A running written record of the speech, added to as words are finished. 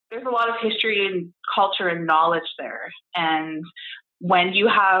there's a lot of history and culture and knowledge there. And when you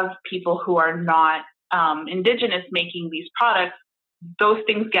have people who are not Indigenous making these products, those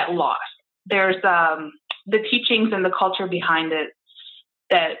things get lost. There's the teachings and the culture behind it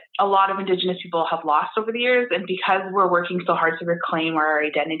that a lot of Indigenous people have lost over the years. And because we're working so hard to reclaim our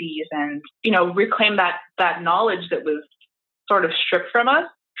identities and, reclaim that knowledge that was sort of stripped from us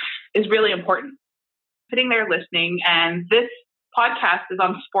is really important. Sitting there listening, and this podcast is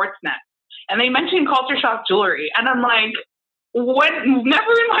on Sportsnet, and they mentioned Culture Shock jewelry. And I'm like, what? Never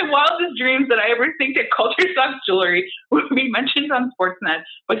in my wildest dreams did I ever think that Culture Shock jewelry would be mentioned on Sportsnet.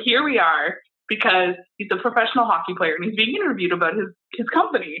 But here we are, because he's a professional hockey player and he's being interviewed about his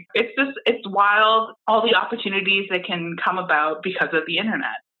company. It's wild, all the opportunities that can come about because of the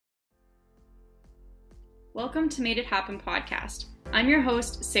internet. Welcome to Made It Happen podcast. I'm your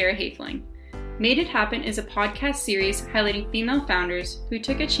host, Sarah Hafling. Made It Happen is a podcast series highlighting female founders who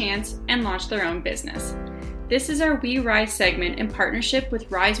took a chance and launched their own business. This is our We Rise segment in partnership with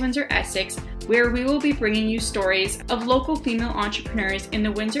Rise Windsor Essex, where we will be bringing you stories of local female entrepreneurs in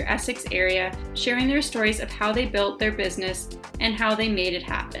the Windsor Essex area, sharing their stories of how they built their business and how they made it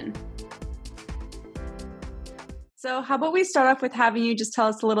happen. So how about we start off with having you just tell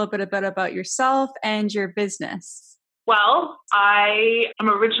us a little bit about yourself and your business? Well, I am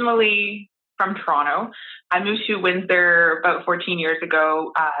originally from Toronto. I moved to Windsor about 14 years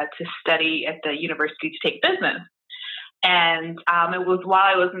ago to study at the university to take business. And it was while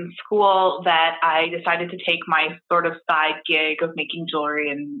I was in school that I decided to take my sort of side gig of making jewelry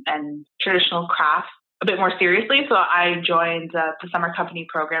and traditional crafts a bit more seriously. So I joined the summer company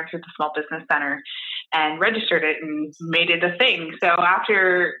program through the Small Business Center and registered it and made it a thing. So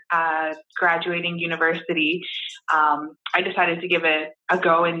after graduating university, I decided to give it a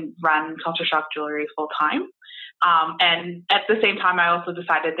go and run Culture Shock Jewelry full time. And at the same time, I also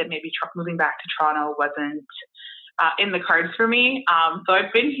decided that maybe moving back to Toronto wasn't in the cards for me. So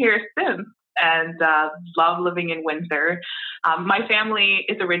I've been here since and love living in Windsor. My family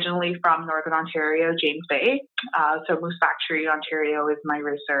is originally from Northern Ontario, James Bay. So Moose Factory, Ontario is my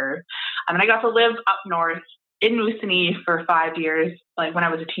reserve. And I got to live up north in Moosonee for 5 years, like when I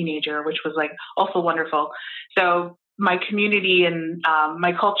was a teenager, which was like also wonderful. So my community and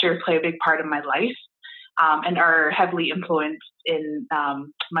my culture play a big part of my life and are heavily influenced in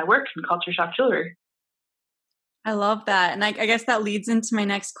my work in Culture Shock Jewelry. I love that. And I guess that leads into my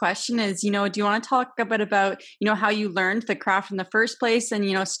next question is, do you want to talk a bit about, how you learned the craft in the first place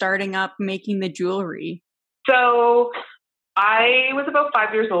and, starting up making the jewelry? So I was about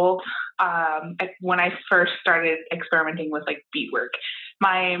 5 years old when I first started experimenting with like beadwork.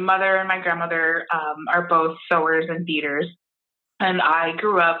 My mother and my grandmother are both sewers and beaders. And I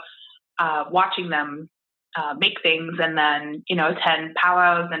grew up watching them make things and then, attend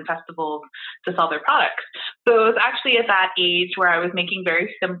powwows and festivals to sell their products. So it was actually at that age where I was making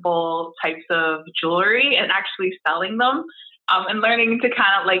very simple types of jewelry and actually selling them and learning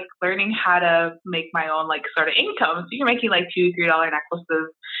how to make my own like sort of income. So you're making like $2-3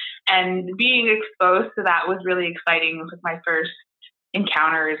 necklaces, and being exposed to that was really exciting. It was my first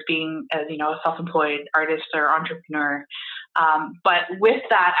encounters being as, a self-employed artist or entrepreneur. But with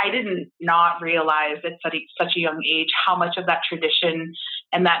that, I did not realize at such a young age how much of that tradition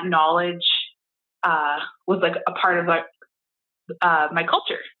and that knowledge was like a part of my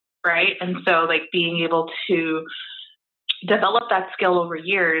culture, right? And so like being able to develop that skill over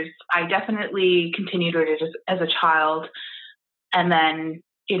years, I definitely continued it as a child. And then,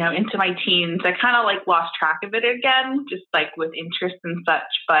 into my teens, I kind of like lost track of it again, just like with interest and such.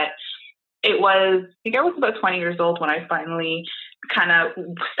 But I think I was about 20 years old when I finally kind of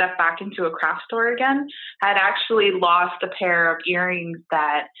stepped back into a craft store again. I had actually lost a pair of earrings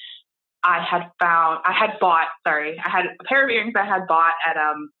that I had bought a pair of earrings I had bought at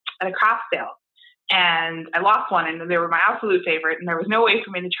a craft sale. And I lost one, and they were my absolute favorite, and there was no way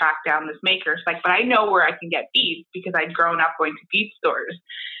for me to track down this maker. It's like, but I know where I can get beads because I'd grown up going to bead stores.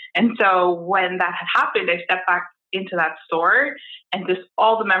 And so when that had happened, I stepped back into that store, and just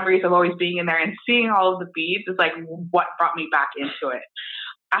all the memories of always being in there and seeing all of the beads is like what brought me back into it.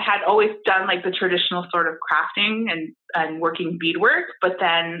 I had always done like the traditional sort of crafting and working beadwork, but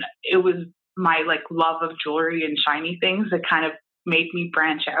then it was my like love of jewelry and shiny things that kind of made me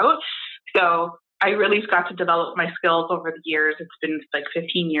branch out. So I really got to develop my skills over the years. It's been like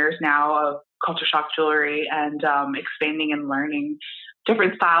 15 years now of Culture Shock Jewelry and expanding and learning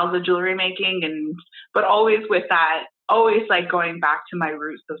different styles of jewelry making, but always with that, always like going back to my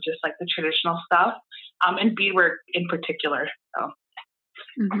roots of just like the traditional stuff and beadwork in particular. So.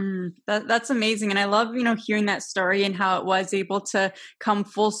 That's amazing. And I love, hearing that story and how it was able to come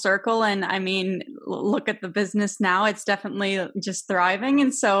full circle. And I mean, look at the business now, it's definitely just thriving.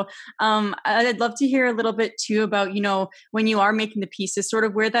 And so I'd love to hear a little bit too about, when you are making the pieces, sort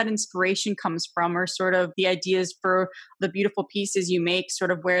of where that inspiration comes from, or sort of the ideas for the beautiful pieces you make,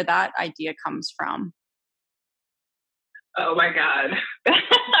 sort of where that idea comes from. Oh my God.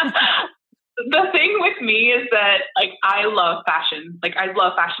 The thing with me is that, like, I love fashion. Like, I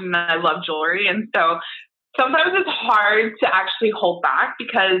love fashion and I love jewelry. And so sometimes it's hard to actually hold back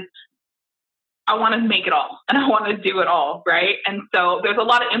because I want to make it all and I want to do it all, right? And so there's a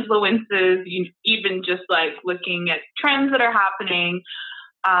lot of influences, even just like looking at trends that are happening,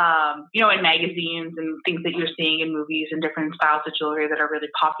 in magazines and things that you're seeing in movies and different styles of jewelry that are really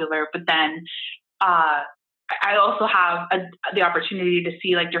popular. But then I also have the opportunity to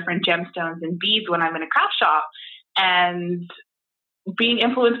see like different gemstones and beads when I'm in a craft shop, and being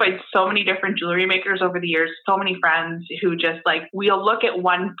influenced by so many different jewelry makers over the years, so many friends who just like, we'll look at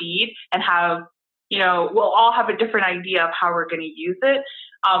one bead and have, we'll all have a different idea of how we're going to use it.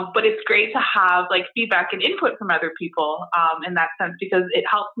 But it's great to have like feedback and input from other people in that sense, because it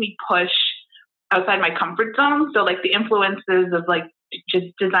helps me push outside my comfort zone. So like the influences of like just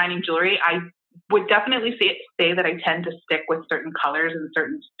designing jewelry, I would definitely say that I tend to stick with certain colors and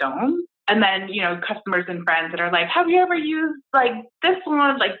certain stones. And then, customers and friends that are like, have you ever used like this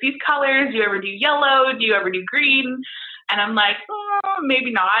one, like these colors? Do you ever do yellow? Do you ever do green? And I'm like,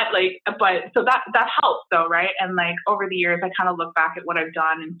 maybe not. Like, but so that helps though, right? And like over the years, I kind of look back at what I've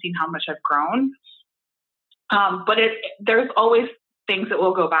done and seen how much I've grown. But there's always things that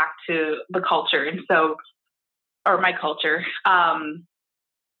will go back to the culture. And so, or my culture,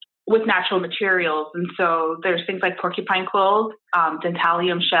 with natural materials. And so there's things like porcupine quills,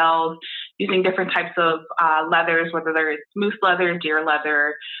 dentalium shells, using different types of leathers, whether it's moose leather, deer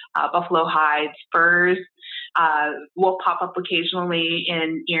leather, buffalo hides, furs, will pop up occasionally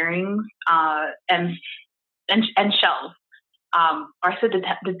in earrings and shells. Or I said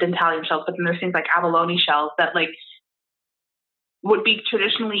the dentalium shells, but then there's things like abalone shells that like would be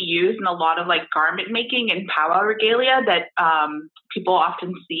traditionally used in a lot of like garment making and powwow regalia that people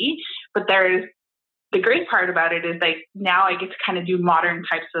often see. But there's the great part about it is like now I get to kind of do modern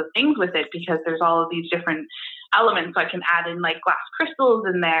types of things with it, because there's all of these different elements. So I can add in like glass crystals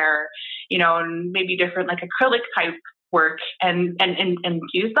in there, and maybe different like acrylic type work and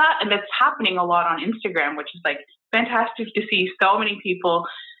use that. And it's happening a lot on Instagram, which is like fantastic to see so many people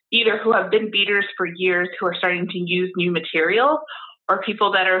either who have been beaders for years who are starting to use new materials, or people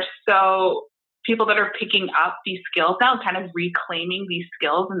that are picking up these skills now, kind of reclaiming these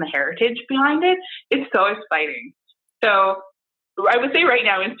skills and the heritage behind it. It's so exciting. So I would say right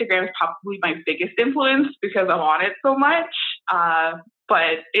now Instagram is probably my biggest influence because I'm on it so much.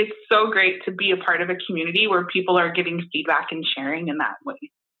 But it's so great to be a part of a community where people are giving feedback and sharing in that way.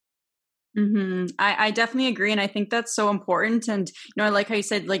 I definitely agree. And I think that's so important. And, like how you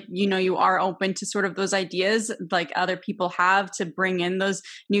said, like, you are open to sort of those ideas like other people have to bring in those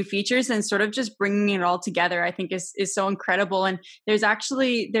new features, and sort of just bringing it all together, I think is so incredible. And there's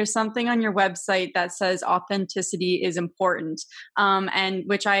something on your website that says authenticity is important. And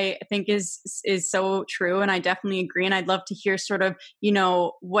which I think is so true. And I definitely agree. And I'd love to hear sort of,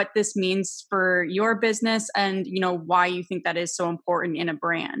 what this means for your business and, why you think that is so important in a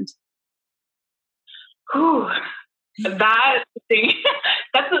brand. Ooh, that thing,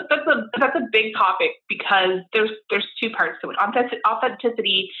 that's a big topic, because there's two parts to it.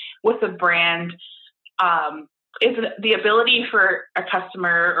 Authenticity with a brand is the ability for a customer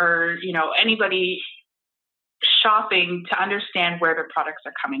or anybody shopping to understand where their products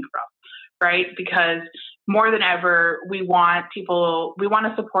are coming from, right? Because more than ever, we want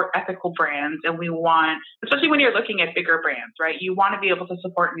to support ethical brands, and especially when you're looking at bigger brands, right? You want to be able to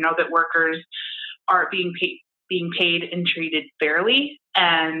support and know that workers are being paid and treated fairly.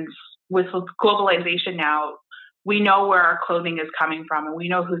 And with globalization now, we know where our clothing is coming from, and we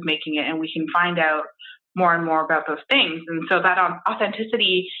know who's making it, and we can find out more and more about those things. And so that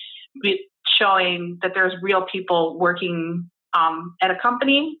authenticity, showing that there's real people working at a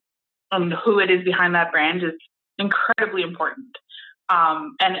company and who it is behind that brand, is incredibly important.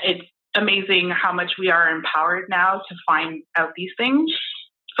 And it's amazing how much we are empowered now to find out these things.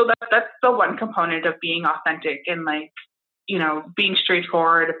 So that's the one component of being authentic, and like, being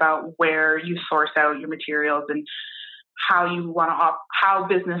straightforward about where you source out your materials and how you want to how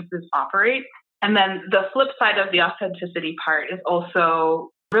businesses operate. And then the flip side of the authenticity part is also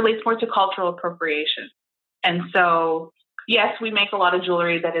relates more to cultural appropriation. And so, yes, we make a lot of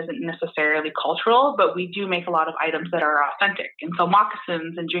jewelry that isn't necessarily cultural, but we do make a lot of items that are authentic. And so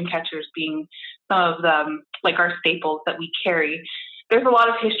moccasins and dream catchers being some of them, like our staples that we carry, there's a lot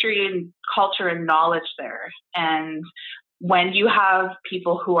of history and culture and knowledge there. And when you have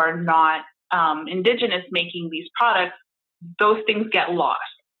people who are not Indigenous making these products, those things get lost.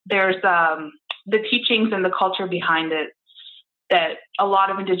 There's the teachings and the culture behind it that a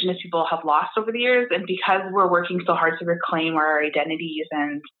lot of Indigenous people have lost over the years. And because we're working so hard to reclaim our identities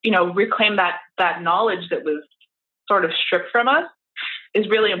and, reclaim that knowledge that was sort of stripped from us is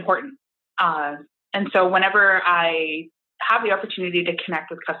really important. And so whenever I have the opportunity to connect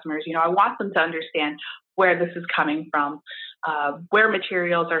with customers, I want them to understand where this is coming from, where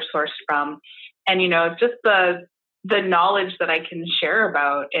materials are sourced from, and, just the knowledge that I can share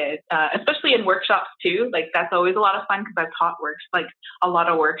about it, especially in workshops too. Like that's always a lot of fun because I've taught a lot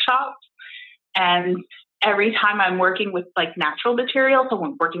of workshops, and every time I'm working with like natural materials, so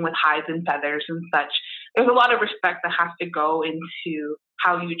I'm working with hides and feathers and such, there's a lot of respect that has to go into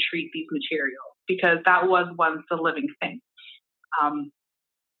how you treat these materials because that was once a living thing.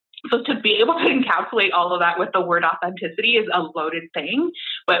 So to be able to encapsulate all of that with the word authenticity is a loaded thing.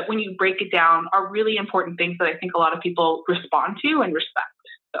 But when you break it down, are really important things that I think a lot of people respond to and respect.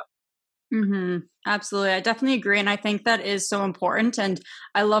 So. Absolutely. I definitely agree. And I think that is so important. And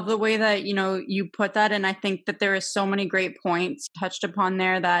I love the way that, you put that. And I think that there is so many great points touched upon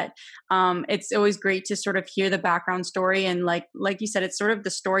there that it's always great to sort of hear the background story. And like you said, it's sort of the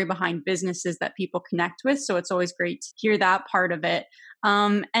story behind businesses that people connect with. So it's always great to hear that part of it.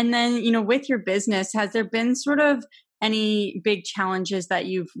 And then, with your business, has there been sort of any big challenges that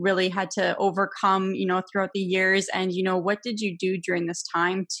you've really had to overcome, throughout the years? And, what did you do during this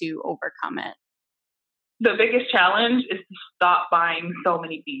time to overcome it? The biggest challenge is to stop buying so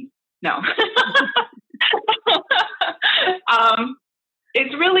many beads. No.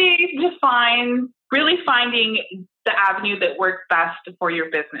 It's really finding the avenue that works best for your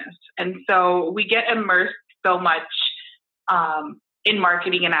business. And so we get immersed so much in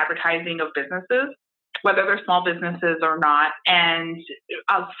marketing and advertising of businesses, whether they're small businesses or not. And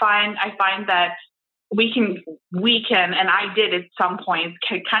I find that we can, and I did at some points,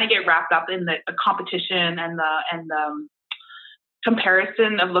 kind of get wrapped up in the competition and the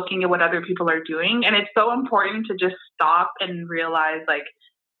comparison of looking at what other people are doing. And it's so important to just stop and realize like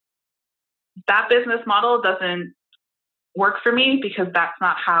that business model doesn't work for me because that's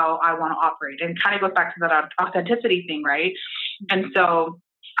not how I want to operate. And kind of goes back to that authenticity thing, right? And so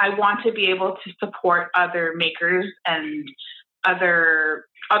I want to be able to support other makers and other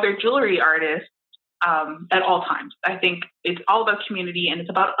jewelry artists at all times. I think it's all about community and it's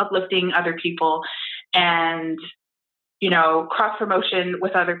about uplifting other people, and cross promotion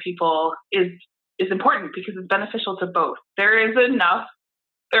with other people is important because it's beneficial to both. There are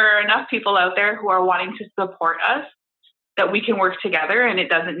enough people out there who are wanting to support us that we can work together, and it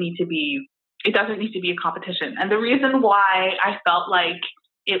doesn't need to be a competition. And the reason why I felt like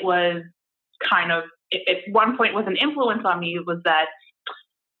it was kind of at one point was an influence on me was that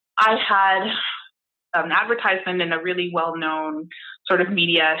I had an advertisement in a really well-known sort of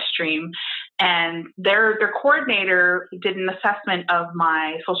media stream, and their coordinator did an assessment of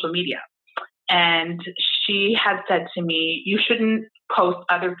my social media, and she had said to me, "You shouldn't post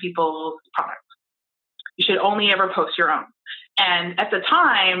other people's products. You should only ever post your own." And at the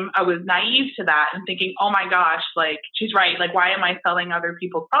time, I was naive to that and thinking, "Oh my gosh, like she's right. Like, why am I selling other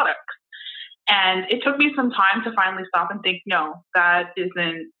people's products?" And it took me some time to finally stop and think, no, that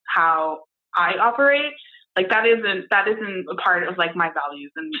isn't how I operate. Like that isn't a part of like my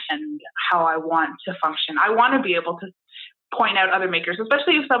values and how I want to function. I want to be able to point out other makers,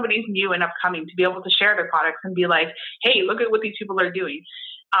 especially if somebody's new and upcoming, to be able to share their products and be like, "Hey, look at what these people are doing."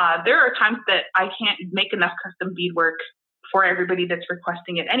 There are times that I can't make enough custom beadwork for everybody that's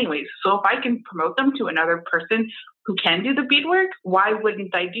requesting it anyways. So if I can promote them to another person who can do the beadwork, why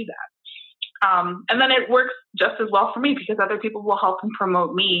wouldn't I do that? And then it works just as well for me because other people will help and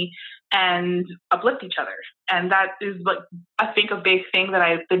promote me and uplift each other. And that is like, I think, a big thing that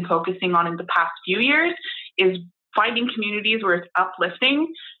I've been focusing on in the past few years is finding communities where it's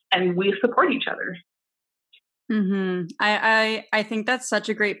uplifting and we support each other. I think that's such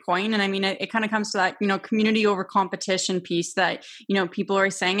a great point. And I mean, it kind of comes to that, community over competition piece that, people are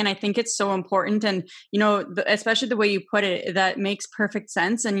saying. And I think it's so important. And, especially the way you put it, that makes perfect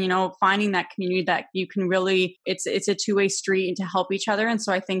sense. And, finding that community that you can really, it's a two-way street and to help each other. And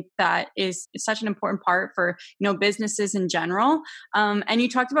so I think that is such an important part for, businesses in general. And you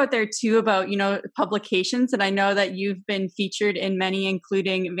talked about there too about, publications. And I know that you've been featured in many,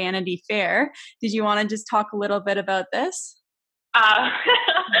 including Vanity Fair. Did you want to just talk a little bit about this?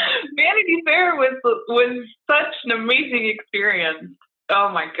 Vanity Fair was such an amazing experience. Oh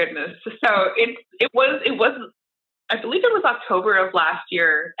my goodness! So it was. I believe it was October of last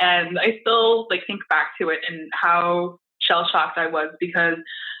year, and I still think back to it and how shell shocked I was because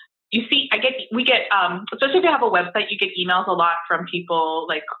you see, we get, especially if you have a website, you get emails a lot from people,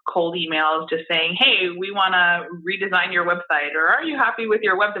 like cold emails just saying, hey, we want to redesign your website, or are you happy with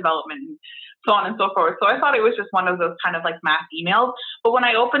your web development? And so on and so forth. So I thought it was just one of those kind of mass emails. But when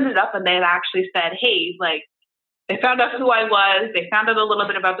I opened it up and they had actually said, hey, they found out who I was, they found out a little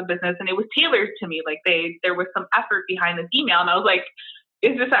bit about the business, and it was tailored to me. There was some effort behind this email, and I was like,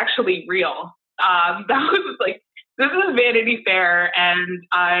 is this actually real? That was this is Vanity Fair, and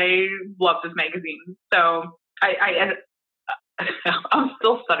I love this magazine. So I'm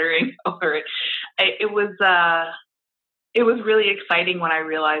still stuttering over it. It was really exciting when I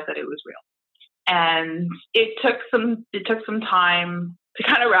realized that it was real, and it took some time to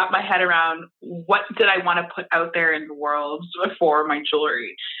kind of wrap my head around what did I want to put out there in the world for my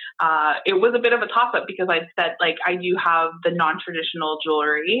jewelry. It was a bit of a toss-up because I said, I do have the non-traditional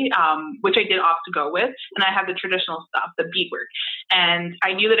jewelry, which I did opt to go with, and I have the traditional stuff, the beadwork. And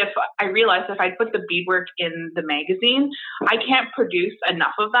I knew that if I put the beadwork in the magazine, I can't produce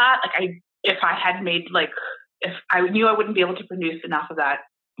enough of that. If I knew I wouldn't be able to produce enough of that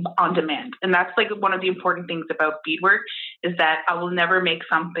on demand. And that's one of the important things about beadwork is that I will never make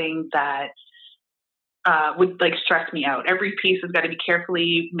something that would stress me out. Every piece has got to be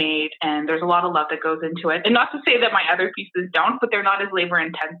carefully made, and there's a lot of love that goes into it. And not to say that my other pieces don't, but they're not as labor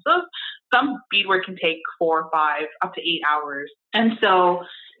intensive. Some beadwork can take 4 or 5 up to 8 hours. And so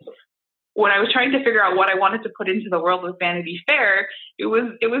when I was trying to figure out what I wanted to put into the world with Vanity Fair, it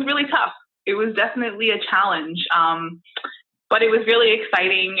was really tough. It was definitely a challenge. But it was really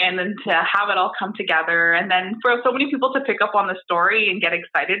exciting, and then to have it all come together, and then for so many people to pick up on the story and get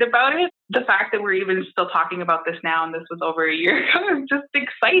excited about it. The fact that we're even still talking about this now, and this was over a year ago, is just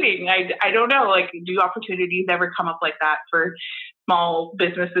exciting. I don't know, do opportunities ever come up like that for small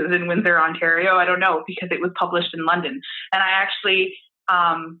businesses in Windsor, Ontario? I don't know, because it was published in London. And I actually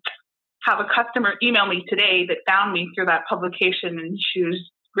have a customer email me today that found me through that publication, and she was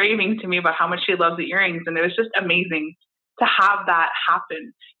raving to me about how much she loves the earrings, and it was just amazing to have that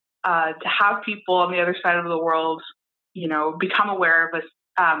happen, to have people on the other side of the world, become aware of us,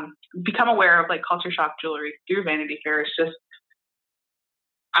 become aware of culture shock jewelry through Vanity Fair. It's just,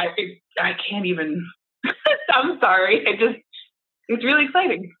 I can't even, I'm sorry. It's really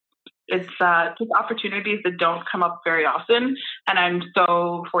exciting. It's just opportunities that don't come up very often. And I'm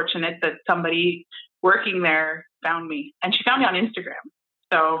so fortunate that somebody working there found me, and she found me on Instagram.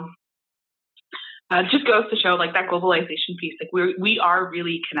 So it just goes to show that globalization piece. We are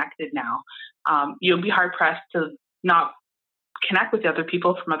really connected now. You'll be hard pressed to not connect with other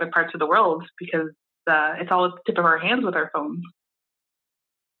people from other parts of the world because it's all at the tip of our hands with our phones.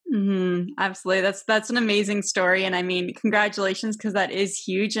 Mm-hmm. Absolutely. That's an amazing story. And I mean, congratulations, because that is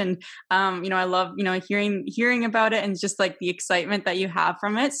huge. And, I love, hearing about it and just the excitement that you have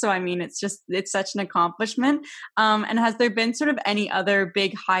from it. So, I mean, it's such an accomplishment. And has there been sort of any other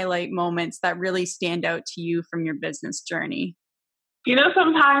big highlight moments that really stand out to you from your business journey?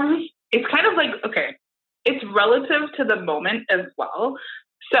 Sometimes it's kind of okay, it's relative to the moment as well.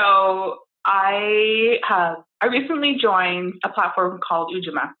 So I recently joined a platform called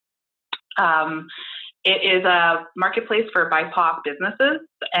Ujima. It is a marketplace for BIPOC businesses,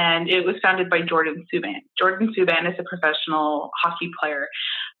 and it was founded by Jordan Subban. Jordan Subban is a professional hockey player,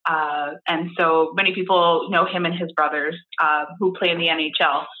 and so many people know him and his brothers who play in the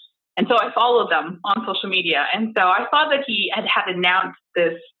NHL. And so I followed them on social media, and so I saw that he had announced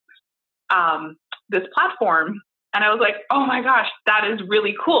this platform, and I was like, oh my gosh, that is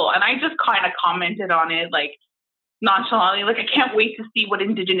really cool. And I just kind of commented on it nonchalantly, I can't wait to see what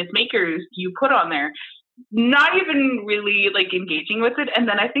Indigenous makers you put on there. Not even really engaging with it. And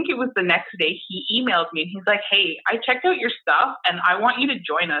then I think it was the next day he emailed me and he's like, hey, I checked out your stuff and I want you to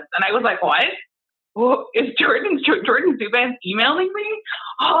join us. And I was like, what? Well, is Jordan Subban emailing me?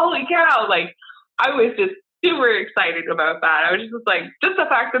 Holy cow. I was just super excited about that. I was just just the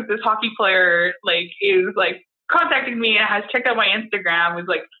fact that this hockey player is contacting me and has checked out my Instagram was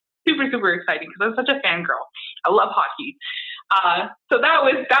super, super exciting because I'm such a fangirl. I love hockey. So that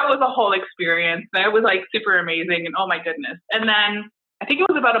was a whole experience. That was super amazing, and oh my goodness. And then I think it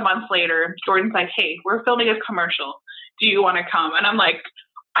was about a month later, Jordan's like, hey, we're filming a commercial. Do you want to come? And I'm like,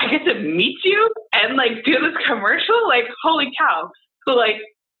 I get to meet you and do this commercial? Holy cow. So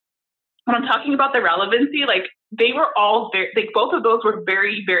when I'm talking about the relevancy, they were all very, both of those were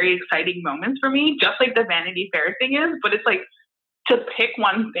very, very exciting moments for me, just like the Vanity Fair thing is, but it's to pick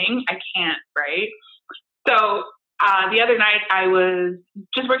one thing, I can't, right? So the other night I was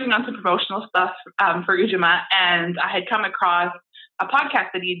just working on some promotional stuff for Ujima, and I had come across a podcast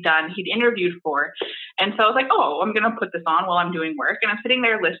that he'd interviewed for. And so I was like, oh, I'm going to put this on while I'm doing work. And I'm sitting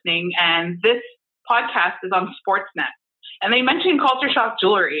there listening, and this podcast is on Sportsnet. And they mentioned Culture Shock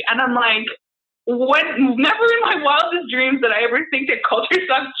Jewelry. And I'm like, what? Never in my wildest dreams did I ever think that Culture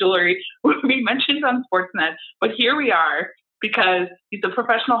Shock Jewelry would be mentioned on Sportsnet. But here we are, because he's a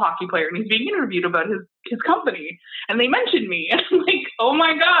professional hockey player and he's being interviewed about his company. And they mentioned me. And I'm like, oh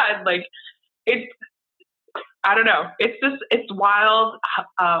my God. Like, I don't know. It's wild.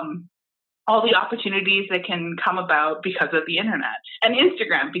 All the opportunities that can come about because of the internet and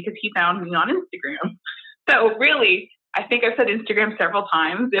Instagram, because he found me on Instagram. So really, I think I've said Instagram several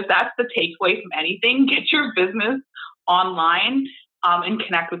times. If that's the takeaway from anything, get your business online and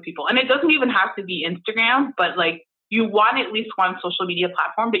connect with people. And it doesn't even have to be Instagram, but like you want at least one social media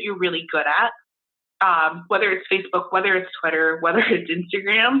platform that you're really good at, whether it's Facebook, whether it's Twitter, whether it's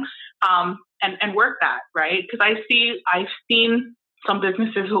Instagram. And work that, right? Because I've seen some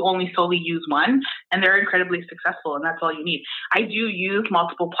businesses who only solely use one, and they're incredibly successful, and that's all you need. I do use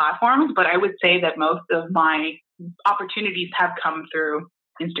multiple platforms, but I would say that most of my opportunities have come through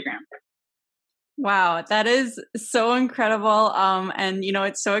Instagram. Wow, that is so incredible. And,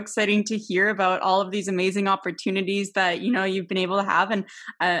 it's so exciting to hear about all of these amazing opportunities that, you've been able to have. And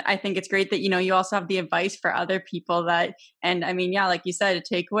I think it's great that, you also have the advice for other people and I mean, yeah, like you said, a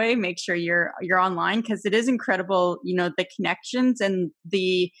takeaway, make sure you're online, because it is incredible, the connections and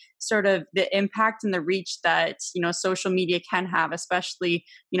the sort of the impact and the reach that, social media can have, especially,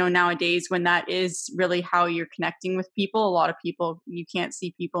 nowadays when that is really how you're connecting with people. A lot of people, you can't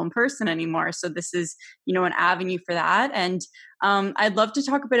see people in person anymore. So this is, an avenue for that. And I'd love to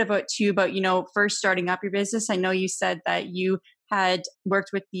talk a bit about, first starting up your business. I know you said that you had worked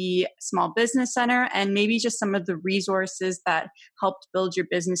with the Small Business Center, and maybe just some of the resources that helped build your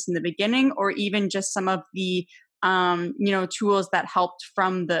business in the beginning, or even just some of the tools that helped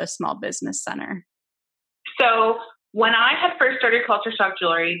from the Small Business Center. So when I had first started Culture Shock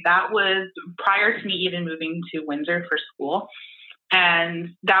Jewelry, that was prior to me even moving to Windsor for school.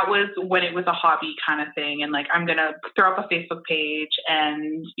 And that was when it was a hobby kind of thing. And like, I'm going to throw up a Facebook page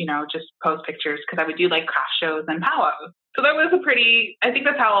and, just post pictures, because I would do like craft shows and powwows. So that was I think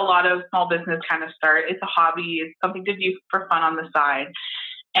that's how a lot of small business kind of start. It's a hobby. It's something to do for fun on the side.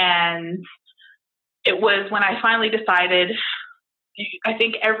 And it was when I finally decided, I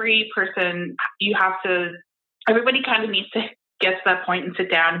think every person, everybody kind of needs to get to that point and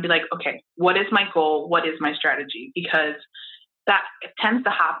sit down and be like, okay, what is my goal? What is my strategy? Because that tends to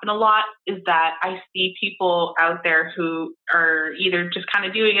happen a lot, is that I see people out there who are either just kind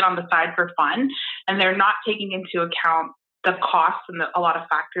of doing it on the side for fun, and they're not taking into account the costs and a lot of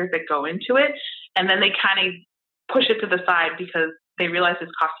factors that go into it. And then they kind of push it to the side because they realize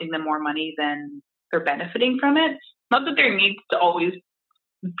it's costing them more money than they're benefiting from it. Not that there needs to always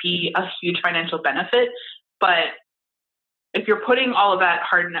be a huge financial benefit, but if you're putting all of that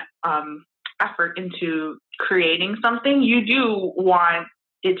hard effort into creating something, you do want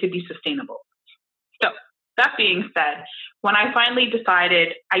it to be sustainable. So that being said, when I finally decided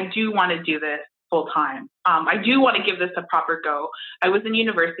I do want to do this full time, I do want to give this a proper go. I was in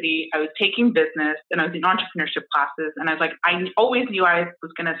university, I was taking business, and I was in entrepreneurship classes, and I was like, I always knew I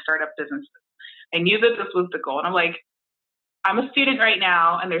was going to start up businesses. I knew that this was the goal. And I'm like, I'm a student right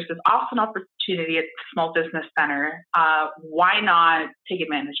now, and there's this awesome opportunity at the Small Business Center. Why not take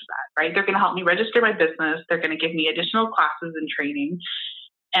advantage of that, right? They're going to help me register my business. They're going to give me additional classes and training.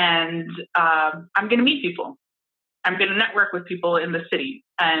 And I'm going to meet people. I'm going to network with people in the city.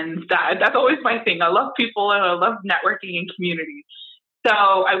 And that's always my thing. I love people, and I love networking and community. So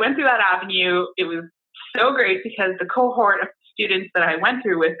I went through that avenue. It was so great because the cohort of students that I went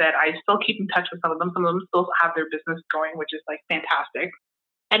through with it, I still keep in touch with some of them. Some of them still have their business going, which is like fantastic.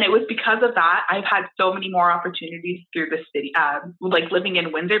 And it was because of that, I've had so many more opportunities through the city, like living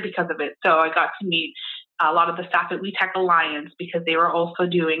in Windsor because of it. So I got to meet a lot of the staff at WeTech Alliance because they were also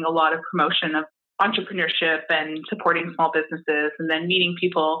doing a lot of promotion of entrepreneurship and supporting small businesses, and then meeting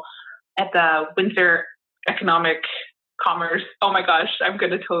people at the Windsor Economic Commerce. Oh my gosh, I'm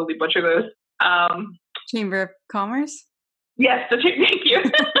going to totally butcher those. Chamber of Commerce? Yes, thank you.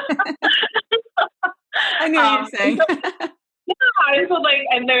 I knew you were saying.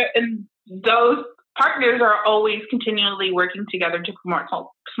 And those partners are always continually working together to promote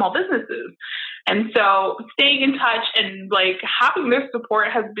small businesses. And so staying in touch and like having their support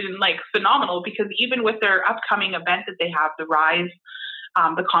has been like phenomenal, because even with their upcoming event that they have, the Rise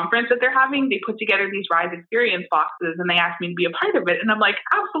the conference that they're having, they put together these Rise Experience boxes and they asked me to be a part of it. And I'm like,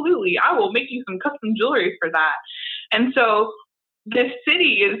 absolutely, I will make you some custom jewelry for that. And so this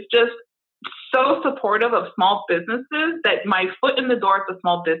city is just so supportive of small businesses that my foot in the door at the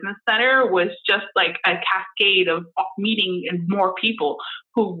Small Business Center was just like a cascade of meeting and more people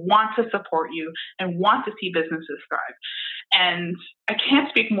who want to support you and want to see businesses thrive. And I can't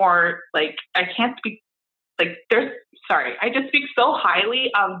speak more, I just speak so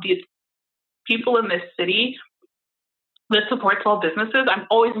highly of the people in this city that support small businesses. I'm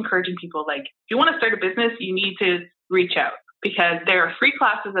always encouraging people, if you want to start a business, you need to reach out, because there are free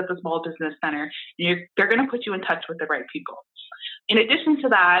classes at the Small Business Center. They're going to put you in touch with the right people. In addition to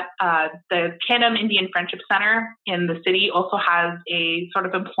that, the Canada Indian Friendship Center in the city also has a sort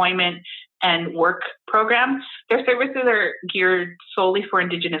of employment and work program. Their services are geared solely for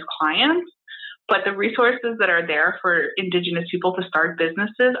Indigenous clients, but the resources that are there for Indigenous people to start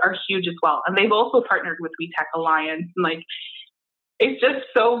businesses are huge as well. And they've also partnered with WeTech Alliance. And it's just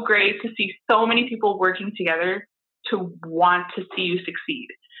so great to see so many people working together to want to see you succeed,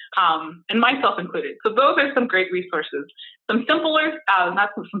 and myself included. So those are some great resources. Some simpler, not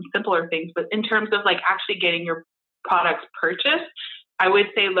some simpler things, but in terms of actually getting your products purchased, I would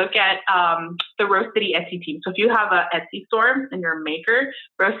say look at the Rose City Etsy team. So if you have an Etsy store and you're a maker,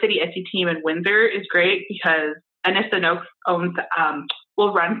 Rose City Etsy team in Windsor is great because Anissa Noakes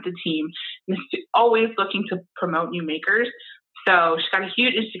runs the team and is always looking to promote new makers. So she's got a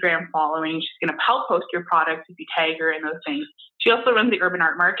huge Instagram following. She's going to help post your products if you tag her in those things. She also runs the Urban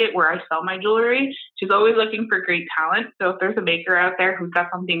Art Market where I sell my jewelry. She's always looking for great talent. So if there's a maker out there who's got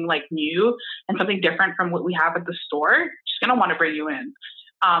something new and something different from what we have at the store, she's going to want to bring you in.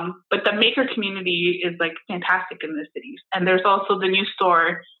 But the maker community is fantastic in the cities. And there's also the new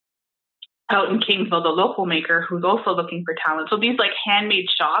store out in Kingsville, the local maker, who's also looking for talent. So these handmade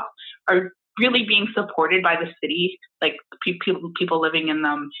shops are really being supported by the city, people living in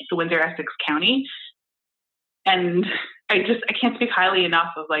the Windsor-Essex County. And I can't speak highly enough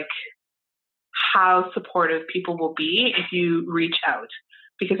of how supportive people will be if you reach out.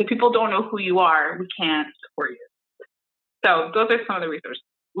 Because if people don't know who you are, we can't support you. So those are some of the resources.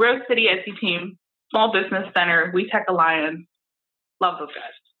 Rose City Etsy team, Small Business Center, WeTech Alliance. Love those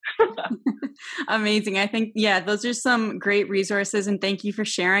guys. Amazing. I think, those are some great resources, and thank you for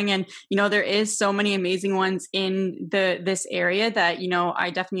sharing. And, there is so many amazing ones in this area that, I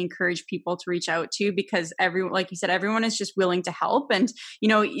definitely encourage people to reach out to, because like you said, everyone is just willing to help. And,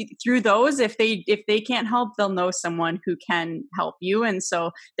 through those, if they can't help, they'll know someone who can help you. And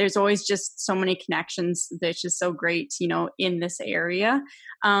so there's always just so many connections that's just so great, in this area.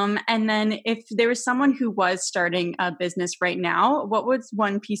 And then if there was someone who was starting a business right now, what would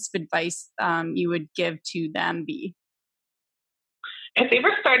one piece of advice you would give to them be? If they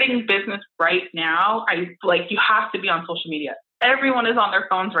were starting business right now, you have to be on social media. Everyone is on their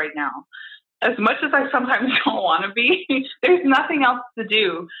phones right now. As much as I sometimes don't want to be, there's nothing else to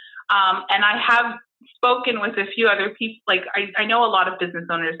do. And I have spoken with a few other people. I know a lot of business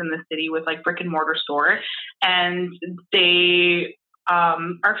owners in the city with brick and mortar store, and they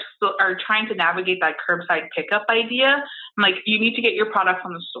are trying to navigate that curbside pickup idea. You need to get your products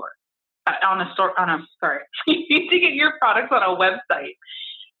on the store. You need to get your products on a website.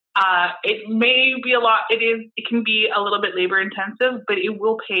 It may be it can be a little bit labor intensive, but it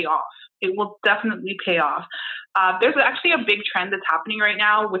will pay off. It will definitely pay off. There's actually a big trend that's happening right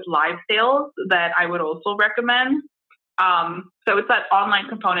now with live sales that I would also recommend. So it's that online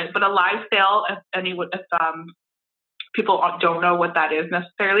component, but a live sale, if people don't know what that is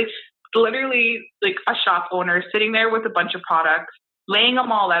necessarily, literally a shop owner sitting there with a bunch of products, laying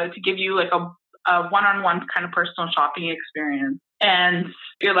them all out to give you a one-on-one kind of personal shopping experience. And if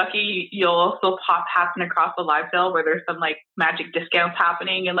you're lucky, you'll also happen across a live sale where there's some magic discounts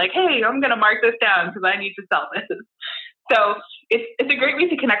happening and hey, I'm going to mark this down because I need to sell this. So it's a great way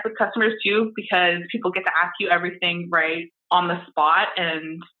to connect with customers too, because people get to ask you everything right on the spot,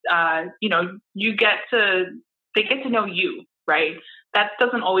 and they get to know you, right? That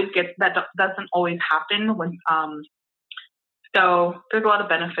doesn't always happen when. So there's a lot of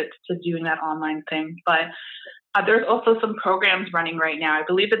benefits to doing that online thing, but there's also some programs running right now. I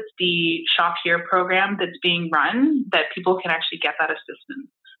believe it's the Shop Here program that's being run that people can actually get that assistance.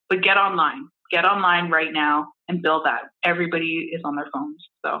 But get online right now and build that. Everybody is on their phones.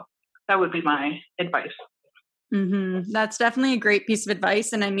 So that would be my advice. That's definitely a great piece of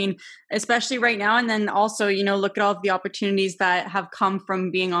advice. And I mean, especially right now, and then also, look at all of the opportunities that have come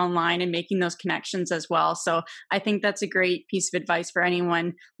from being online and making those connections as well. So I think that's a great piece of advice for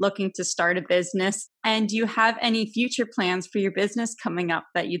anyone looking to start a business. And do you have any future plans for your business coming up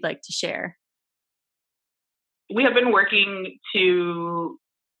that you'd like to share? We have been working to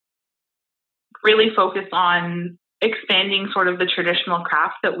really focus on expanding sort of the traditional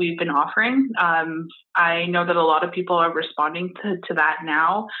craft that we've been offering. I know that a lot of people are responding to that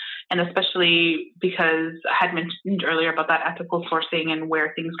now, and especially because I had mentioned earlier about that ethical sourcing and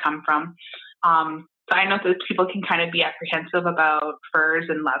where things come from. So I know that people can kind of be apprehensive about furs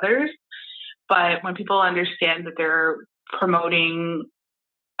and leathers, but when people understand that they're promoting,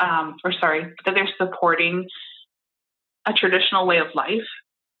 that they're supporting a traditional way of life,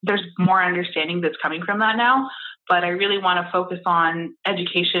 there's more understanding that's coming from that now. But I really want to focus on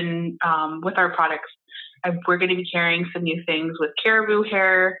education with our products. We're going to be carrying some new things with caribou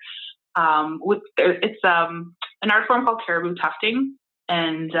hair. It's an art form called caribou tufting,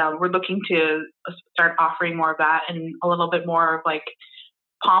 and we're looking to start offering more of that and a little bit more of like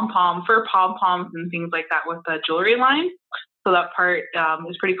fur pom-poms and things like that with the jewelry line. So that part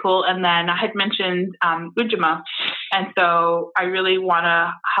is pretty cool. And then I had mentioned Ujima, and so I really want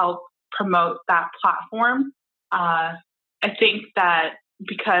to help promote that platform. I think that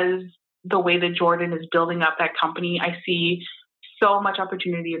because the way that Jordan is building up that company, I see so much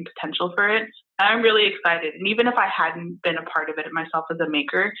opportunity and potential for it. And I'm really excited. And even if I hadn't been a part of it myself as a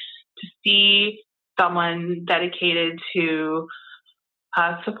maker, to see someone dedicated to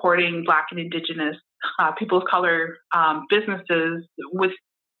supporting Black and Indigenous people of color businesses with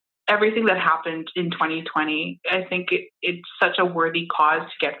everything that happened in 2020, I think it's such a worthy cause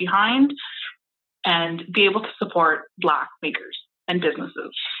to get behind and be able to support Black makers and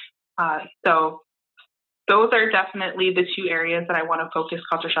businesses. So those are definitely the two areas that I want to focus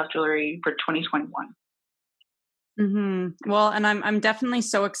Culture Shock Jewelry for 2021. Well, and I'm definitely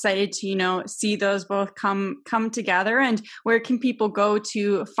so excited to, see those both come together. And where can people go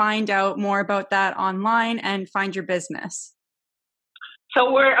to find out more about that online and find your business?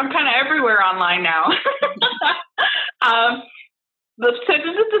 So I'm kind of everywhere online now. So just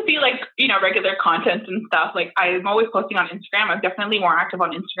to see regular content and stuff, I'm always posting on Instagram. I'm definitely more active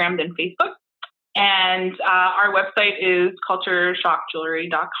on Instagram than Facebook. And our website is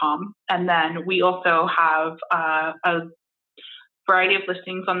cultureshockjewelry.com. And then we also have a variety of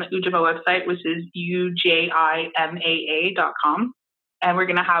listings on the Ujima website, which is ujimaa.com. And we're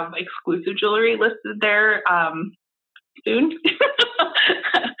going to have exclusive jewelry listed there soon.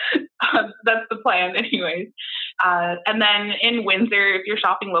 That's the plan anyways. And then in Windsor, if you're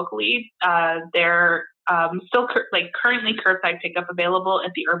shopping locally, there still currently curbside pickup available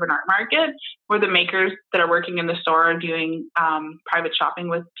at the Urban Art Market, where the makers that are working in the store are doing private shopping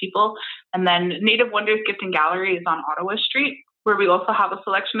with people. And then Native Wonders Gift and Gallery is on Ottawa Street, where we also have a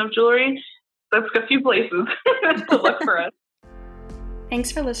selection of jewelry. That's a few places to look for us. Thanks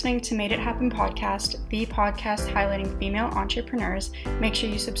for listening to Made It Happen Podcast, the podcast highlighting female entrepreneurs. Make sure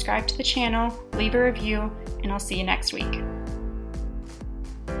you subscribe to the channel, leave a review, and I'll see you next week.